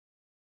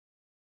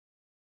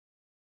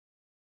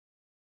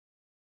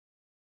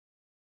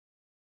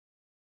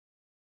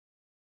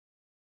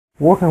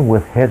Working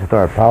with Head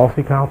Start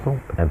Policy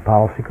Council and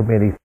policy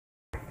committees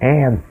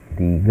and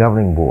the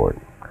governing board.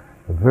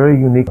 The very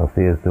unique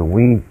is that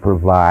we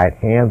provide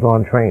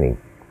hands-on training.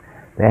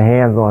 That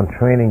hands-on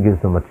training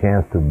gives them a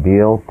chance to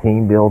build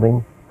team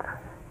building,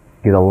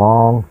 get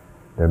along.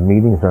 Their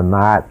meetings are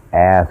not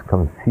as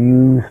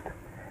confused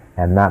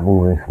and not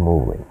moving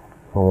smoothly.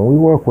 So when we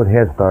work with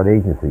Head Start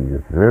agencies,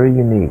 it's very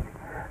unique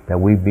that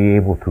we be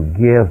able to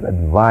give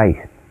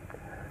advice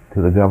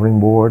to the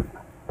governing board,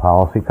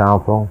 policy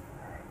council,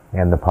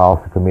 and the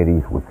policy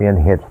committees within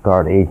Head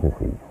Start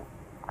agencies.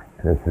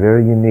 And it's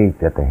very unique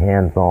that the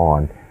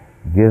hands-on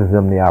gives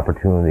them the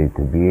opportunity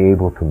to be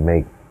able to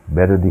make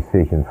better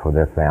decisions for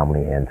their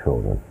family and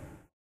children.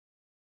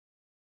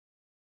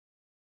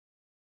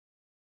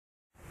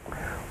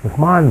 With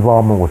my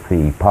involvement with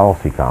the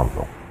policy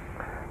council,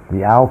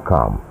 the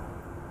outcome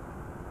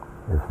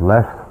is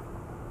less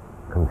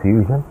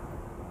confusion,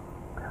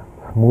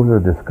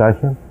 smoother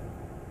discussion,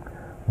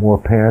 more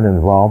parent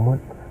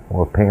involvement,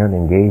 more parent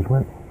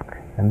engagement.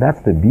 And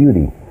that's the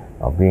beauty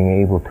of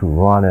being able to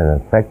run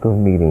an effective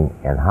meeting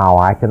and how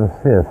I can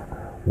assist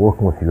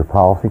working with your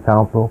policy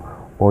council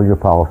or your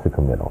policy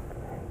committee.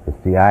 It's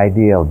the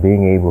idea of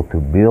being able to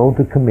build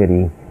the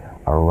committee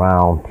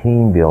around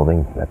team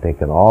building, that they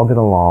can all get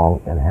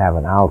along and have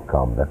an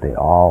outcome that they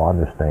all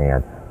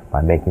understand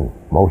by making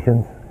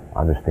motions,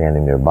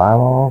 understanding their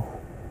bylaws,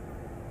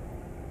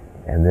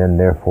 and then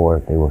therefore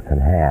they can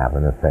have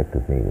an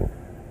effective meeting.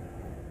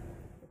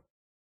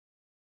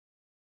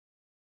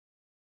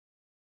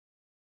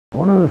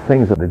 One of the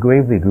things that the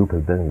Gravely Group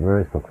has been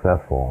very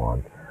successful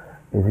on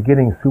is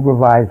getting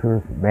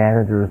supervisors,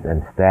 managers,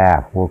 and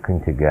staff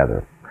working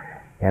together.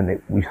 And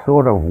we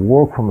sort of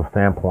work from the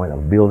standpoint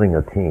of building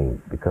a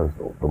team, because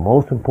the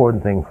most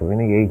important thing for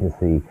any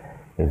agency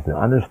is to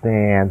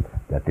understand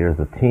that there's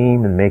a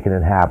team and making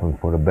it happen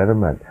for the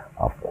betterment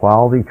of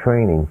quality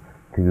training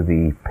to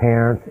the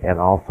parents and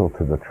also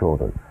to the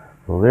children.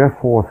 So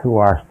therefore, through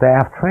our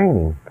staff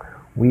training,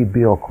 we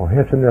build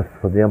cohesiveness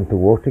for them to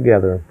work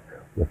together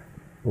with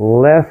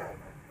less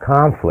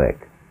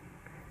conflict,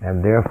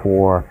 and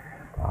therefore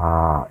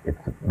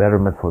it's a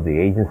betterment for the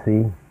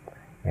agency,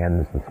 and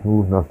it's the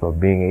smoothness of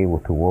being able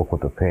to work with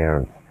the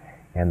parents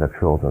and the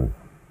children